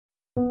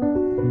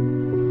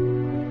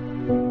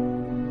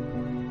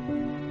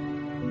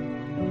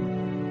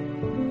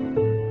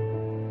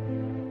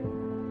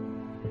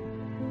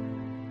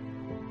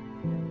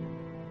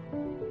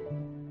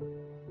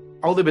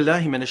أعوذ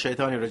بالله من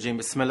الشيطان الرجيم.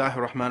 بسم الله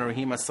الرحمن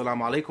الرحيم.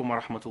 Assalamu alaikum wa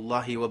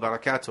rahmatullahi wa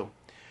barakatuh.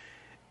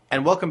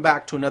 And welcome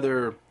back to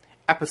another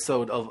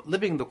episode of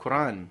Living the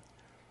Quran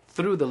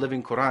through the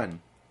Living Quran.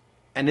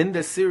 And in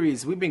this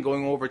series, we've been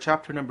going over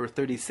chapter number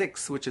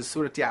 36, which is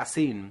Surah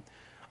Yasin,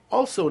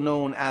 also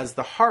known as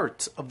the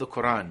heart of the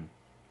Quran.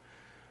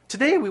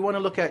 Today, we want to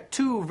look at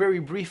two very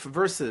brief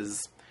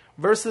verses,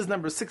 verses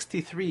number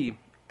 63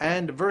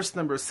 and verse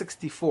number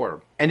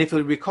 64. And if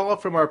you recall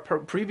from our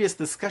previous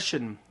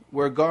discussion,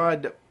 where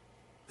God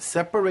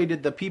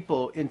separated the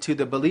people into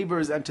the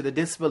believers and to the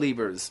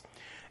disbelievers,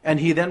 and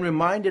He then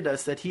reminded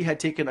us that He had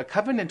taken a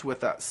covenant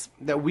with us,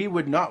 that we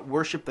would not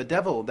worship the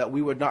devil, that we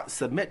would not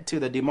submit to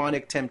the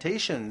demonic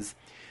temptations,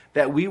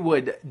 that we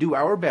would do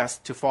our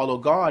best to follow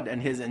God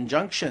and His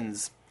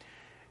injunctions.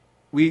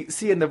 We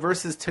see in the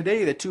verses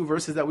today, the two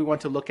verses that we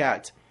want to look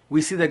at,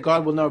 we see that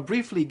God will now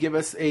briefly give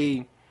us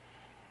a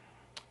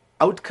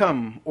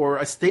outcome or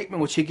a statement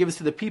which He gives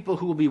to the people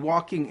who will be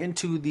walking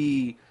into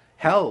the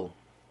hell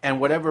and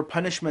whatever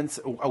punishments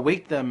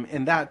await them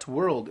in that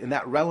world, in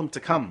that realm to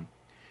come.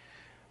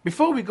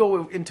 Before we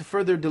go into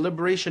further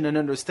deliberation and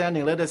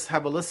understanding, let us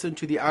have a listen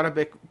to the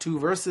Arabic two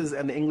verses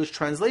and the English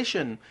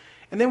translation,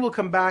 and then we'll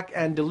come back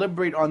and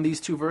deliberate on these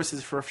two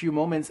verses for a few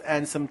moments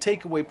and some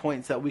takeaway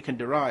points that we can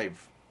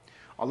derive.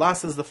 Allah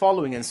says the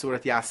following in Surah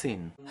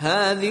Yasin.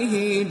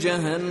 هذه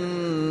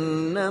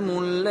جهنم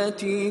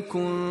التي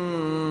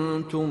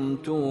كنتم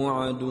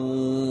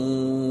توعدون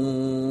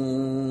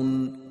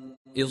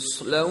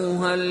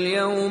اصلوها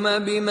اليوم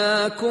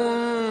بما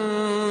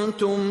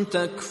كنتم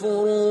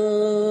تكفرون.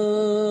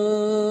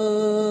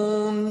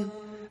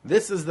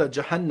 This is the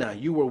Jahannam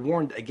you were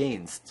warned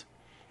against.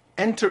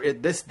 Enter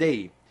it this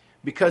day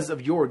because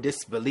of your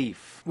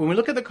disbelief. When we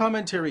look at the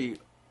commentary,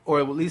 or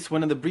at least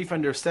one of the brief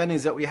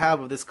understandings that we have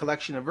of this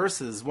collection of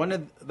verses, one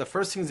of the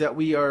first things that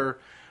we are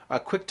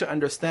quick to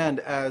understand,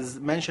 as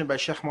mentioned by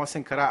Shaykh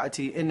Mohsin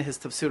Qaraati in his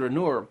Tafsir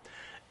An-Nur,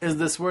 is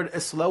this word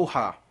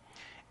islawha.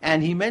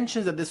 And he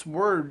mentions that this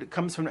word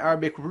comes from an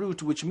Arabic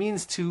root which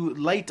means to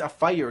light a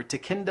fire, to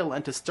kindle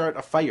and to start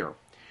a fire.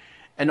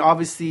 And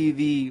obviously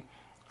the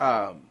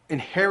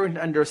inherent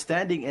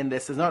understanding in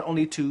this is not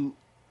only to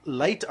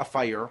light a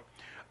fire,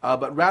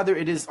 but rather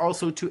it is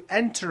also to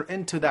enter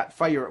into that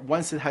fire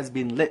once it has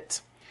been lit.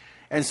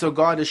 And so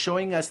God is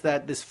showing us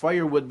that this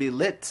fire would be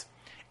lit,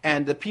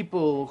 and the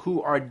people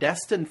who are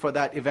destined for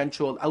that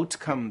eventual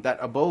outcome, that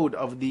abode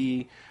of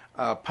the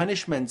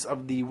punishments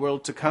of the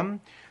world to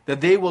come, that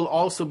they will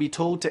also be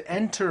told to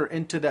enter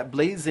into that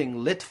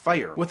blazing lit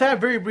fire. With that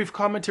very brief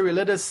commentary,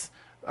 let us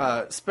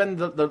spend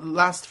the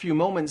last few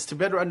moments to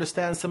better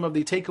understand some of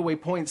the takeaway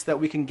points that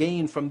we can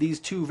gain from these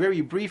two very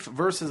brief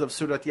verses of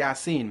Surah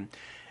Yasin.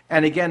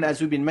 And again,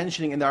 as we've been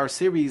mentioning in our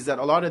series, that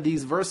a lot of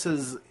these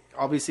verses,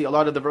 obviously a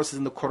lot of the verses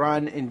in the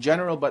Quran in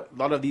general, but a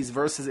lot of these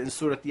verses in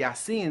Surah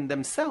Yasin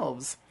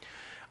themselves,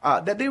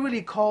 that they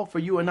really call for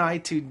you and I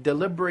to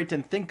deliberate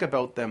and think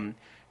about them,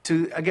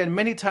 to, again,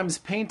 many times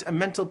paint a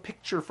mental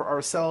picture for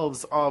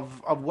ourselves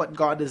of what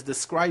God is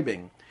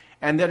describing.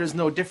 And that is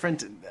no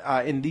different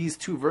in these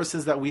two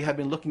verses that we have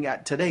been looking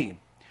at today.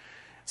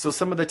 So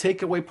some of the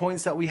takeaway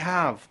points that we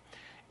have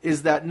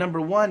is that, number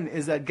one,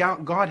 is that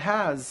God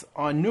has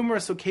on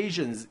numerous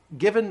occasions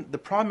given the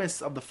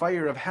promise of the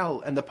fire of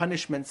hell and the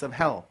punishments of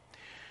hell.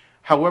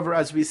 However,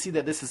 as we see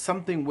that this is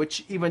something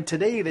which even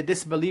today the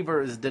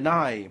disbelievers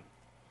deny.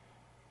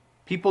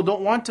 People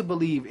don't want to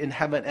believe in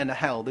heaven and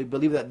hell. They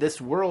believe that this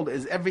world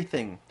is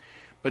everything.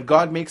 But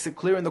God makes it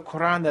clear in the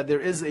Quran that there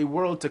is a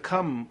world to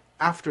come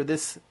after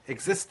this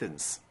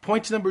existence.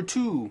 Point number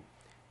two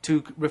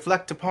to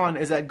reflect upon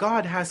is that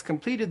God has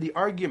completed the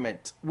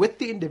argument with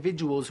the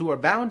individuals who are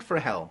bound for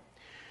hell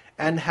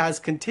and has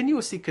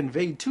continuously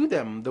conveyed to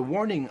them the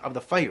warning of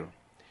the fire.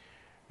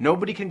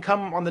 Nobody can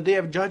come on the Day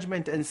of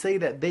Judgment and say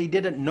that they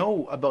didn't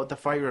know about the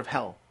fire of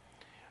hell.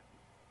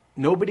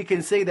 Nobody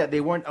can say that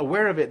they weren't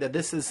aware of it, that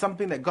this is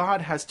something that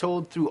God has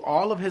told through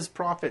all of His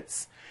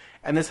prophets.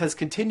 And this has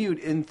continued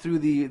in through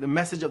the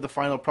message of the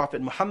final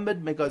prophet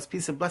Muhammad. May God's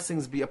peace and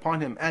blessings be upon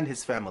him and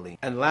his family.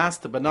 And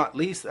last but not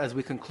least, as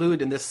we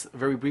conclude in this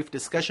very brief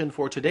discussion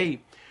for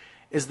today,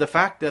 is the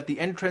fact that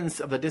the entrance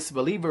of the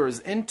disbelievers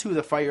into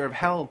the fire of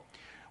hell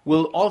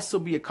will also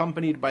be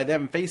accompanied by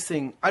them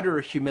facing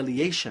utter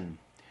humiliation.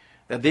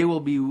 That they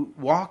will be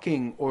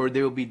walking, or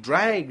they will be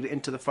dragged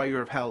into the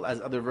fire of hell, as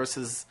other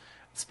verses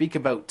speak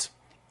about,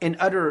 in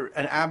utter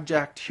and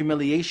abject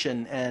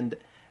humiliation and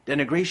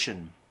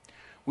denigration.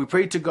 We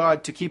pray to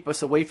God to keep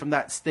us away from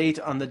that state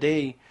on the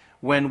day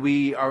when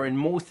we are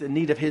most in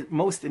need of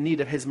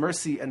His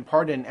mercy and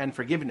pardon and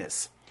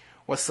forgiveness.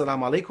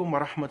 Wassalamu alaikum wa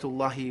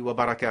rahmatullahi wa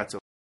barakatuh.